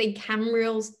if they can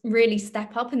really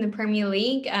step up in the Premier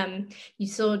League. You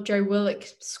saw Joe Willock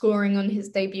scoring on his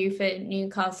debut for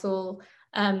Newcastle.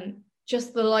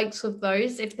 Just the likes of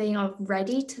those, if they are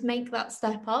ready to make that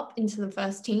step up into the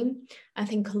first team. I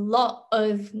think a lot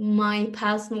of my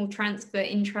personal transfer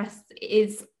interest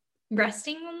is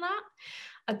resting on that.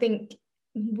 I think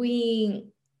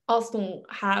Arsenal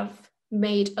have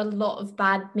made a lot of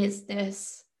bad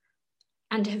business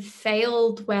and have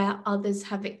failed where others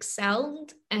have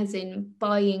excelled, as in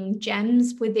buying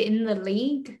gems within the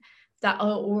league that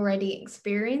are already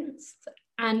experienced.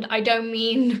 And I don't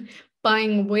mean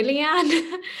buying Willian.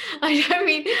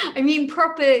 I mean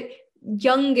proper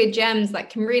younger gems that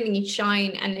can really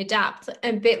shine and adapt,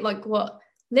 a bit like what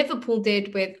Liverpool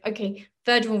did with,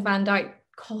 Virgil van Dijk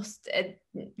cost a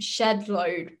shed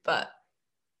load, but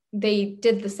they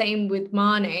did the same with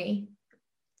Mane.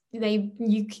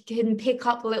 You can pick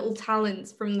up little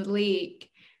talents from the league,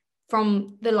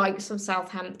 from the likes of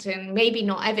Southampton, maybe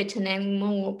not Everton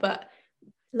anymore, but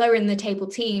lower in the table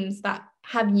teams that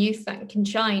have youth that can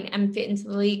shine and fit into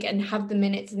the league and have the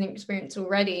minutes and experience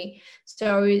already.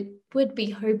 So I would be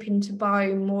hoping to buy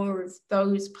more of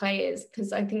those players,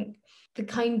 because I think the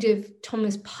kind of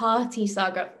Thomas Partey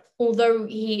saga, although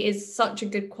he is such a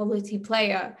good quality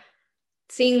player,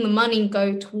 seeing the money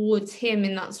go towards him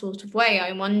in that sort of way,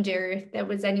 I wonder if there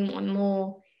was anyone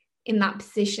more in that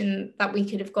position that we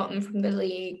could have gotten from the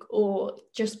league or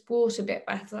just bought a bit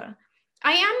better.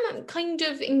 I am kind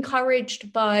of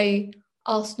encouraged by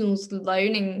Arsenal's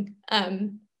loaning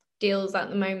deals at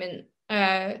the moment.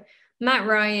 Matt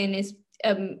Ryan is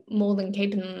more than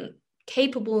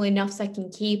capable enough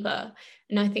second keeper,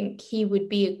 and I think he would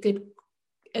be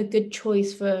a good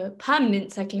choice for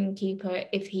permanent second keeper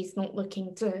if he's not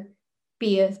looking to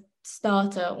be a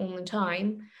starter all the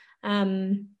time.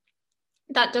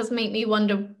 That does make me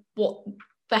wonder what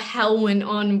the hell went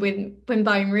on when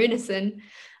buying Runarsson.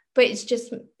 But it's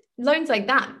just loans like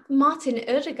that. Martin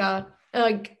Ødegaard,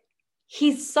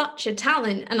 he's such a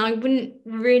talent, and I wouldn't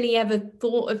really ever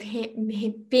thought of him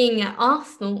being at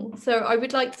Arsenal. So I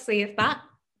would like to see if that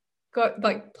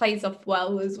plays off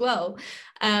well as well.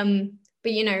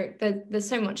 But, there's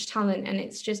so much talent, and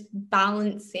it's just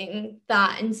balancing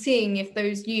that and seeing if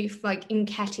those youth like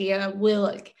Nketiah,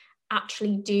 Willock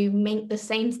actually do make the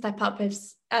same step up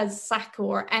as Saka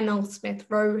or Emil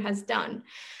Smith-Rowe has done.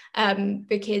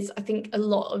 Because I think a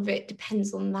lot of it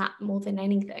depends on that more than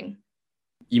anything.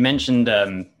 You mentioned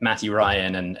Matty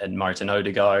Ryan and Martin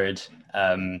Ødegaard.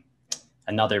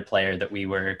 Another player that we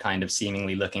were kind of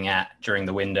seemingly looking at during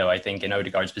the window, I think, in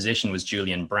Ødegaard's position was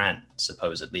Julian Brandt,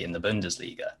 supposedly in the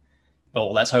Bundesliga.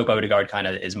 Well, let's hope Ødegaard kind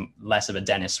of is less of a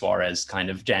Denis Suarez kind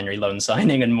of January loan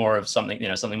signing and more of something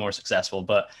more successful.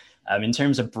 But in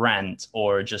terms of Brandt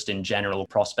or just in general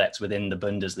prospects within the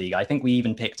Bundesliga, I think we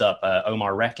even picked up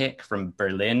Omar Rekik from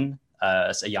Berlin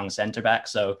as a young centre-back.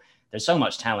 So there's so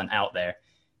much talent out there.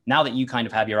 Now that you kind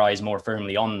of have your eyes more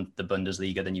firmly on the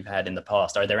Bundesliga than you've had in the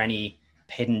past, are there any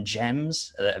hidden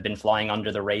gems that have been flying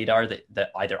under the radar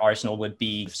that either Arsenal would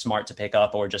be smart to pick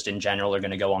up or just in general are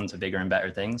going to go on to bigger and better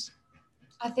things?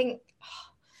 I think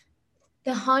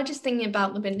the hardest thing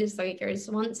about the Bundesliga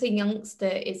is once a youngster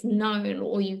is known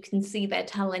or you can see their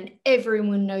talent,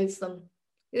 everyone knows them.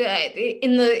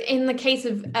 In the case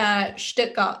of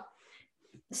Stuttgart,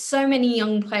 so many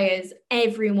young players,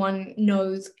 everyone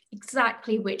knows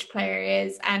exactly which player it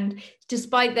is. And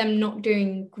despite them not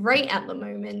doing great at the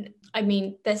moment, I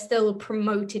mean, they're still a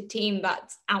promoted team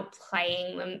that's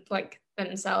outplaying them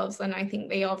themselves. And I think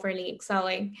they are really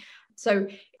excelling. So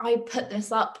I put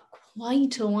this up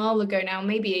quite a while ago now,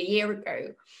 maybe a year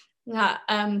ago, that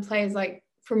players like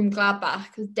from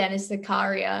Gladbach, Dennis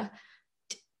Zakaria,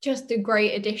 just a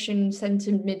great addition,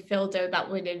 centre midfielder that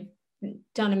would have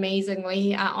done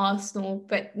amazingly at Arsenal.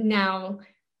 But now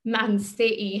Man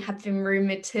City have been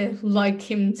rumoured to like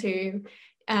him too.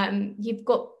 You've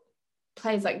got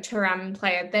players like Thuram,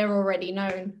 they're already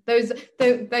known. Those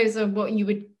are what you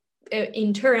would,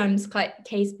 in Thuram's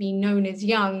case, be known as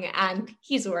young, and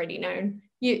he's already known.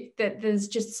 There's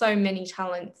just so many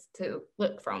talents to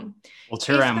look from. Well,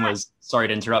 Thuram was, sorry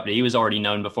to interrupt you, he was already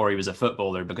known before he was a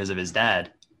footballer because of his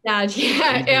dad. Yeah,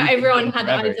 everyone had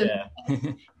eyes.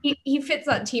 Yeah. He fits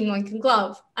that team like a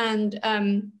glove. And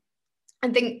I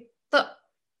think that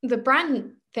the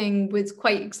Brandt thing was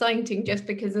quite exciting just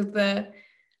because of the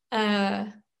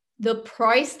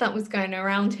price that was going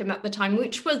around him at the time,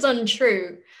 which was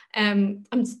untrue.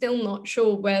 I'm still not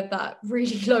sure where that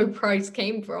really low price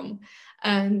came from.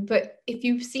 But if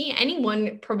you see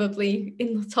anyone probably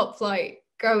in the top flight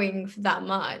going for that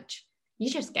much, you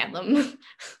just get them.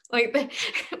 Like,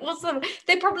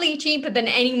 they're probably cheaper than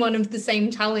anyone of the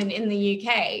same talent in the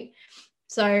UK.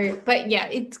 So, but yeah,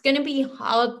 it's going to be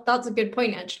hard. That's a good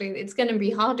point, actually. It's going to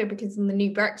be harder because of the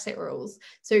new Brexit rules.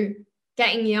 So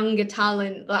getting younger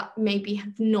talent that maybe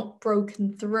have not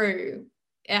broken through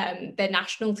their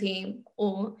national team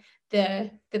or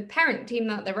the parent team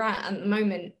that they're at the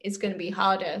moment is going to be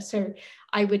harder. So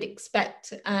I would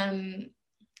expect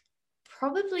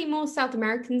probably more South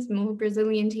Americans, more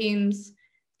Brazilian teams,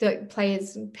 that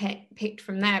players picked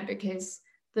from there, because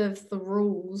the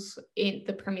rules in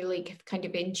the Premier League have kind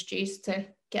of introduced to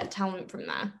get talent from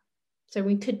there. So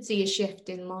we could see a shift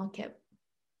in market.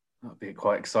 That'd be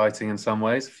quite exciting in some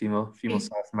ways. A few more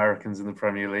South Americans in the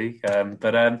Premier League.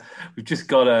 But we've just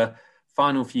got a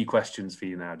final few questions for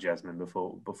you now, Jasmine,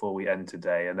 before we end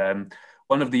today. And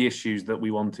one of the issues that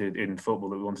we wanted in football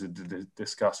that we wanted to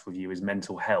discuss with you is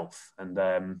mental health. And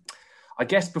I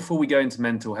guess before we go into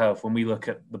mental health, when we look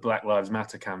at the Black Lives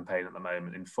Matter campaign at the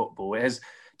moment in football, it has,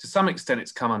 to some extent,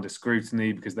 it's come under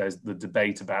scrutiny because there's the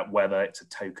debate about whether it's a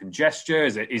token gesture.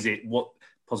 Is it what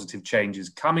positive changes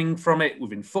coming from it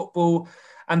within football?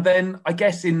 And then I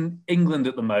guess in England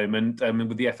at the moment,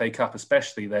 with the FA Cup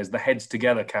especially, there's the Heads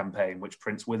Together campaign, which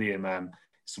Prince William is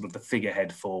sort of the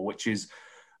figurehead for, which is,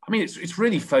 I mean, it's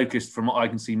really focused, from what I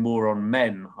can see, more on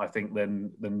men, I think,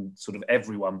 than sort of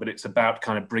everyone. But it's about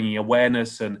kind of bringing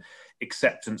awareness and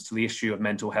acceptance to the issue of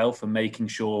mental health and making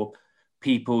sure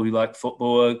people who like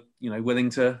football are,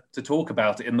 willing to talk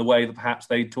about it in the way that perhaps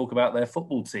they talk about their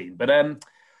football team. But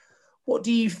what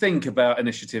do you think about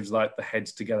initiatives like the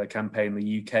Heads Together campaign in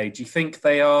the UK? Do you think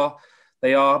they are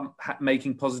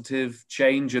making positive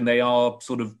change and they are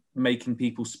sort of making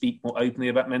people speak more openly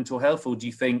about mental health? Or do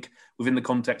you think within the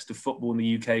context of football in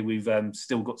the UK, we've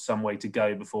still got some way to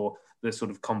go before the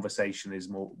sort of conversation is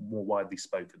more widely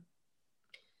spoken?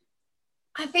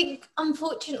 I think,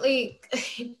 unfortunately,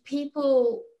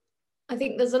 I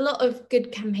think there's a lot of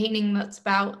good campaigning that's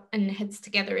about, and Heads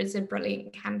Together is a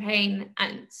brilliant campaign,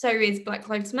 and so is Black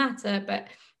Lives Matter. But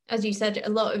as you said, a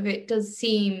lot of it does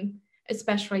seem,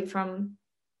 especially from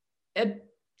a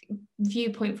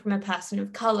viewpoint from a person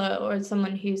of colour or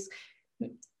someone who's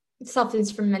suffers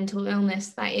from mental illness,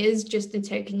 that is just a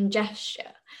token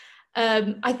gesture.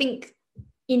 I think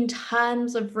in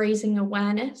terms of raising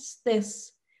awareness,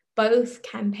 both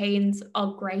campaigns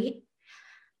are great,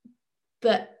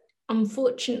 but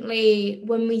unfortunately,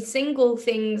 when we single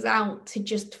things out to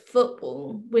just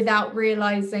football without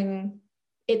realising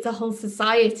it's a whole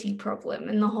society problem,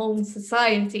 and the whole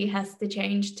society has to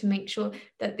change to make sure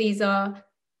that these are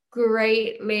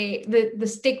greatly, the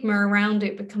stigma around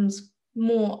it becomes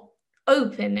more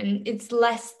open and it's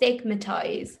less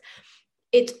stigmatized,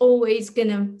 it's always going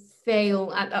to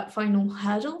fail at that final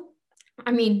hurdle.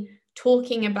 I mean,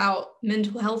 talking about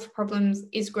mental health problems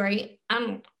is great,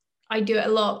 and I do it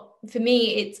a lot. For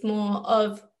me, it's more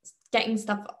of getting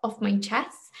stuff off my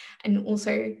chest, and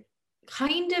also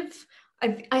kind of,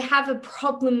 I have a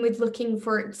problem with looking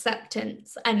for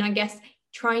acceptance, and I guess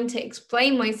trying to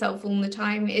explain myself all the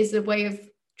time is a way of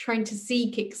trying to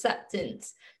seek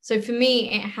acceptance. So for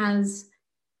me, it has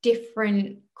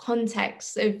different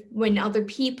contexts of when other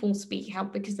people speak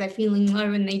out because they're feeling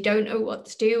low and they don't know what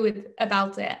to do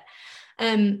about it.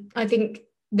 I think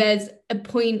there's a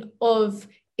point of,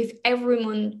 if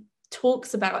everyone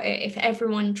talks about it, if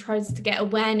everyone tries to get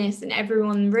awareness and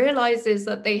everyone realizes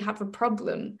that they have a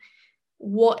problem,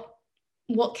 what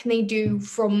can they do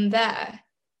from there?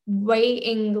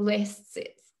 Waiting lists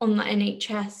on the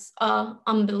NHS are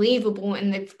unbelievable,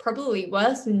 and they've probably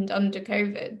worsened under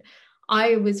COVID.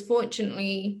 I was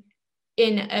fortunately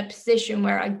in a position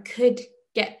where I could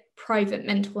get private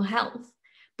mental health,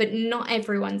 but not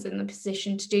everyone's in the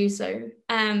position to do so.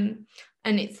 And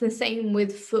it's the same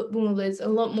with footballers. A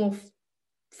lot more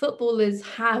footballers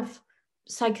have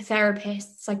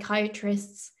psychotherapists,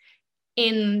 psychiatrists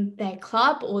in their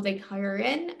club, or they hire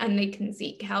in and they can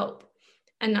seek help.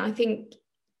 And I think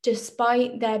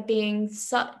despite there being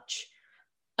such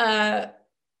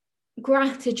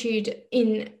gratitude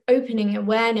in opening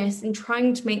awareness and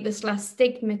trying to make this less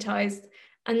stigmatized,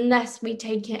 unless we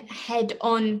take it head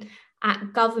on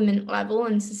at government level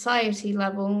and society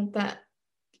level, that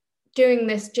doing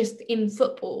this just in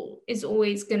football is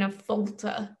always going to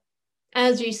falter.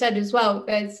 As you said as well,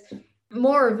 there's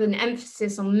more of an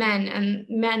emphasis on men, and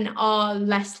men are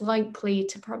less likely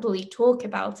to probably talk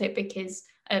about it because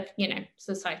of,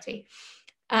 society.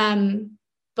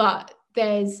 But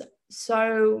there's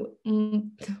so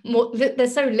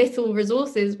little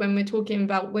resources when we're talking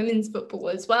about women's football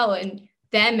as well, and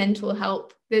their mental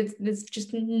health. There's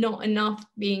just not enough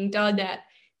being done at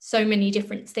so many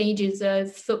different stages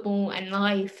of football and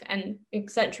life and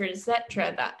etc.,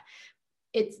 that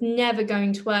it's never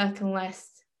going to work unless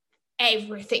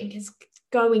everything is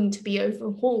going to be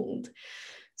overhauled.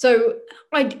 So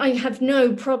I have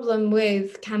no problem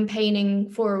with campaigning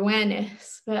for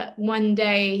awareness, but one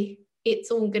day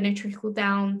it's all going to trickle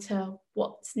down to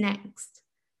what's next.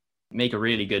 Make a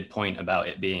really good point about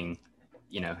it being,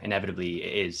 inevitably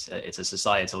it's a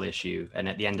societal issue. And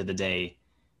at the end of the day,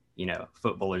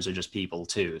 footballers are just people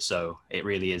too. So it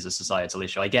really is a societal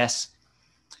issue. I guess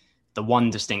the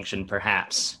one distinction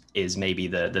perhaps is maybe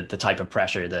the type of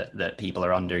pressure that people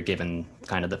are under given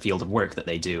kind of the field of work that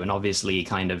they do. And obviously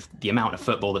kind of the amount of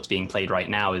football that's being played right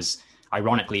now is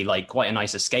ironically like quite a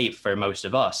nice escape for most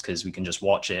of us because we can just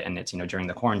watch it and it's, during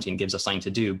the quarantine gives us something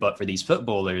to do. But for these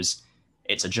footballers,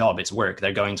 it's a job, it's work.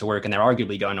 They're going to work and they're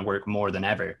arguably going to work more than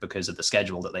ever because of the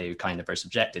schedule that they kind of are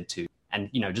subjected to. And,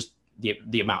 just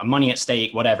the amount of money at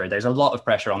stake, whatever, there's a lot of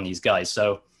pressure on these guys.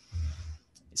 So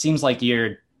it seems like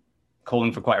you're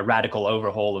calling for quite a radical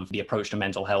overhaul of the approach to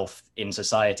mental health in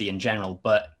society in general.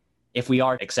 But if we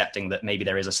are accepting that maybe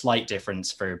there is a slight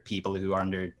difference for people who are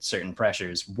under certain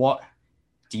pressures, what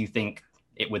do you think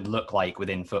it would look like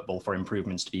within football for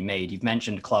improvements to be made? You've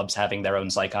mentioned clubs having their own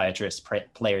psychiatrists,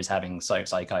 players having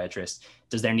psychiatrists.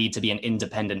 Does there need to be an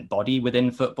independent body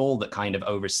within football that kind of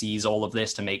oversees all of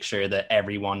this to make sure that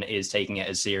everyone is taking it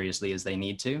as seriously as they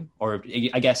need to? Or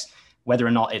I guess whether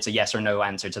or not it's a yes or no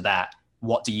answer to that,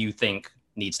 what do you think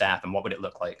needs to happen? What would it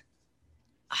look like?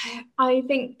 I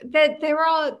think that there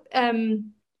are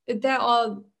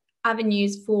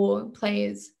avenues for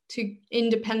players to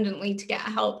independently to get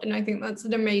help, and I think that's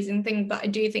an amazing thing. But I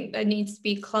do think there needs to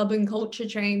be club and culture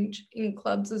change in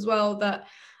clubs as well, that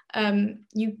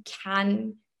you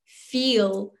can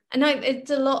feel, and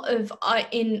it's a lot of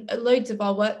in loads of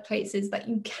our workplaces that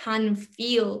you can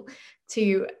feel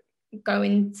to go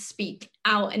and speak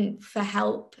out and for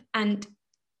help. And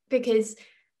because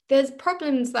there's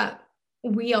problems that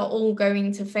we are all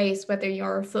going to face, whether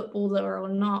you're a footballer or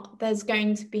not. There's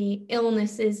going to be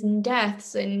illnesses and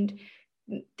deaths and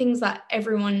things that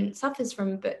everyone suffers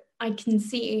from. But I can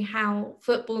see how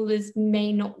footballers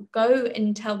may not go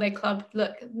and tell their club,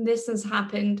 look, this has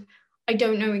happened. I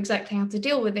don't know exactly how to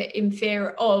deal with it, in fear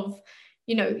of,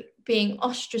 being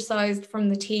ostracized from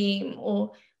the team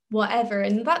or whatever.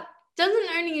 And that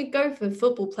doesn't only go for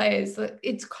football players.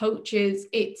 It's coaches,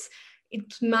 it's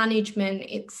management,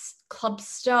 it's club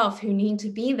staff who need to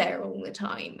be there all the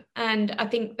time. And I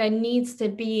think there needs to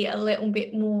be a little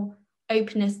bit more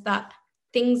openness that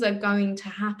things are going to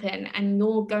happen and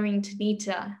you're going to need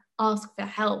to ask for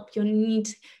help. You'll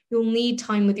need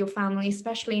time with your family,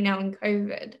 especially now in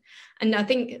COVID. And I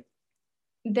think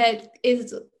there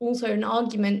is also an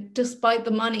argument, despite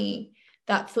the money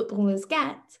that footballers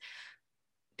get,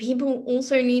 people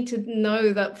also need to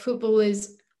know that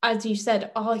footballers, as you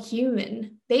said, are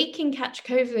human. They can catch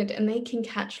COVID and they can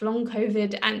catch long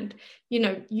COVID, and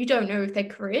you don't know if their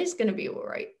career is going to be all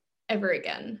right ever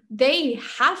again. They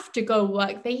have to go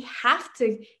work. They have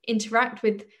to interact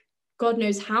with God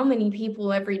knows how many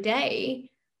people every day,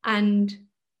 and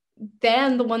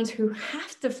they're the ones who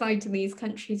have to fly to these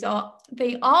countries.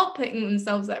 They are putting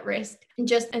themselves at risk,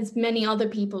 just as many other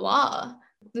people are.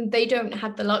 They don't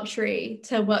have the luxury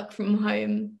to work from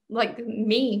home like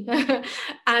me.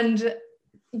 And,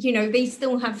 they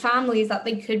still have families that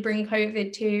they could bring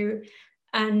COVID to.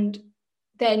 And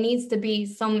there needs to be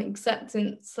some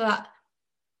acceptance that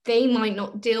they might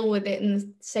not deal with it in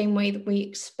the same way that we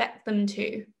expect them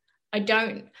to. I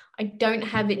don't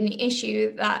have an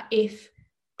issue that if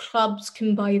clubs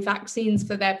can buy vaccines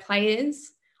for their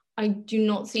players, I do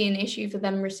not see an issue for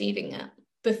them receiving it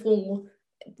before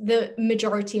the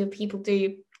majority of people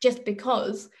do, just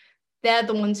because they're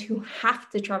the ones who have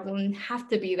to travel and have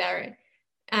to be there.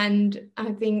 And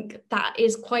I think that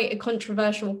is quite a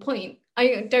controversial point.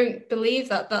 I don't believe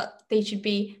that they should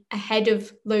be ahead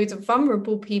of loads of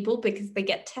vulnerable people because they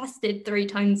get tested 3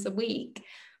 times a week.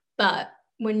 But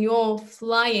when you're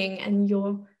flying and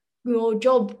your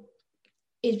job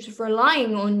is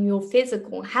relying on your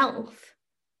physical health,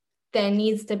 there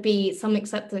needs to be some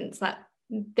acceptance that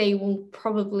they will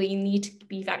probably need to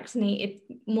be vaccinated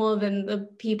more than the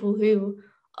people who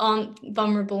aren't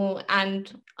vulnerable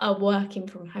and are working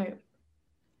from home.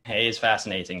 It is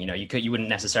fascinating. You wouldn't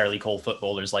necessarily call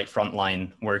footballers like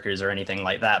frontline workers or anything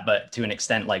like that, but to an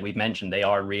extent, like we've mentioned, they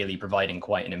are really providing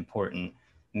quite an important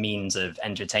means of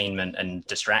entertainment and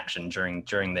distraction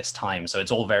during this time. So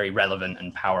it's all very relevant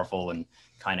and powerful and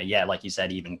kind of, like you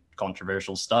said, even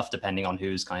controversial stuff, depending on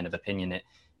whose kind of opinion it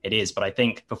it is. But I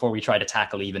think before we try to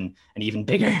tackle even an even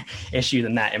bigger issue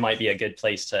than that, it might be a good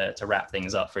place to wrap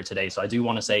things up for today. So I do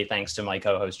want to say thanks to my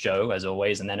co-host Joe, as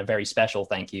always, and then a very special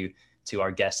thank you to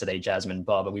our guest today, Jasmine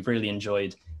Barber. We've really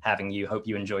enjoyed having you. Hope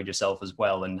you enjoyed yourself as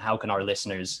well. And how can our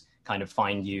listeners kind of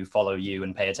find you, follow you,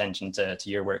 and pay attention to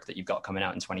your work that you've got coming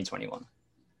out in 2021?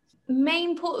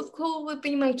 Main port of call would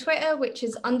be my Twitter, which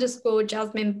is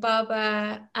 _Jasmine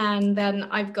Barber. And then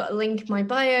I've got a link in my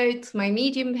bio to my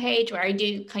Medium page where I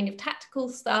do kind of tactical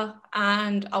stuff,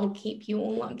 and I'll keep you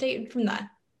all updated from there.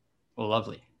 Well,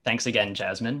 lovely. Thanks again,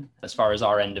 Jasmine. As far as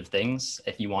our end of things,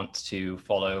 if you want to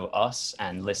follow us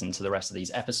and listen to the rest of these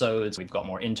episodes, we've got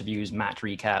more interviews, match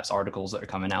recaps, articles that are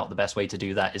coming out. The best way to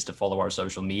do that is to follow our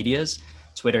social medias,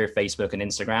 Twitter, Facebook, and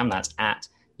Instagram. That's at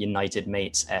United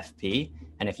Mates FP.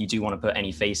 And if you do want to put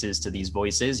any faces to these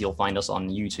voices, you'll find us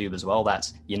on YouTube as well.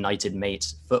 That's United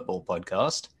Mates Football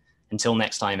Podcast. Until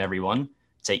next time, everyone,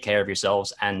 take care of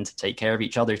yourselves and take care of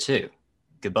each other too.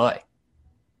 Goodbye.